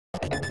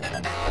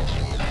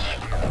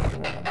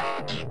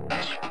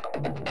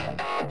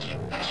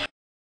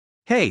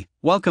Hey,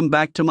 welcome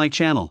back to my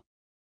channel.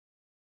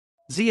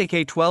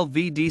 ZEAK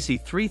 12V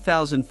DC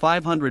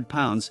 3,500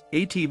 pounds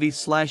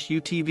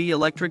ATV/UTV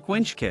electric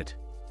winch kit.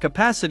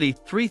 Capacity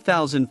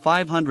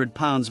 3,500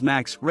 pounds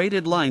max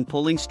rated line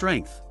pulling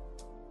strength.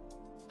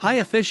 High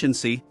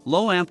efficiency,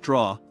 low amp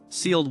draw,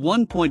 sealed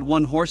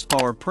 1.1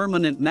 horsepower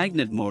permanent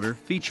magnet motor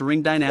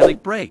featuring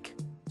dynamic brake.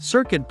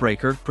 Circuit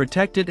breaker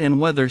protected and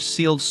weather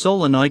sealed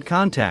solenoid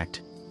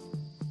contact.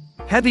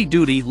 Heavy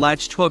duty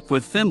latched hook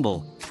with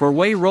thimble,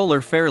 4-way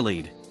roller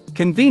fairlead.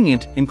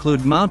 Convenient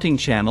include mounting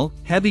channel,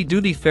 heavy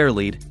duty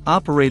fairlead,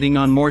 operating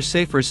on more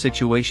safer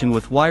situation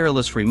with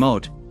wireless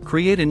remote,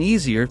 create an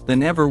easier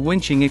than ever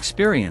winching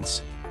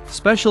experience.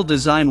 Special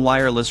design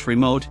wireless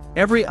remote,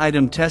 every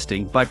item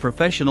testing by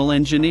professional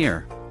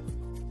engineer.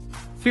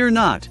 Fear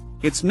not,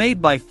 it's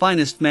made by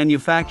finest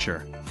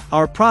manufacturer.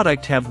 Our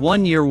product have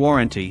 1-year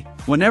warranty,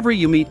 whenever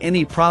you meet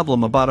any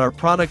problem about our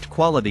product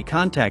quality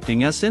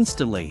contacting us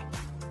instantly.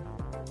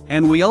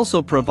 And we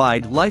also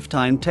provide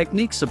lifetime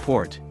technique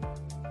support.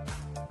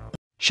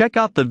 Check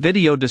out the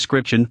video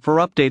description for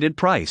updated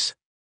price.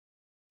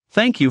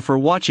 Thank you for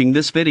watching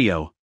this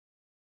video.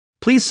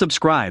 Please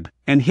subscribe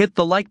and hit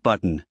the like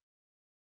button.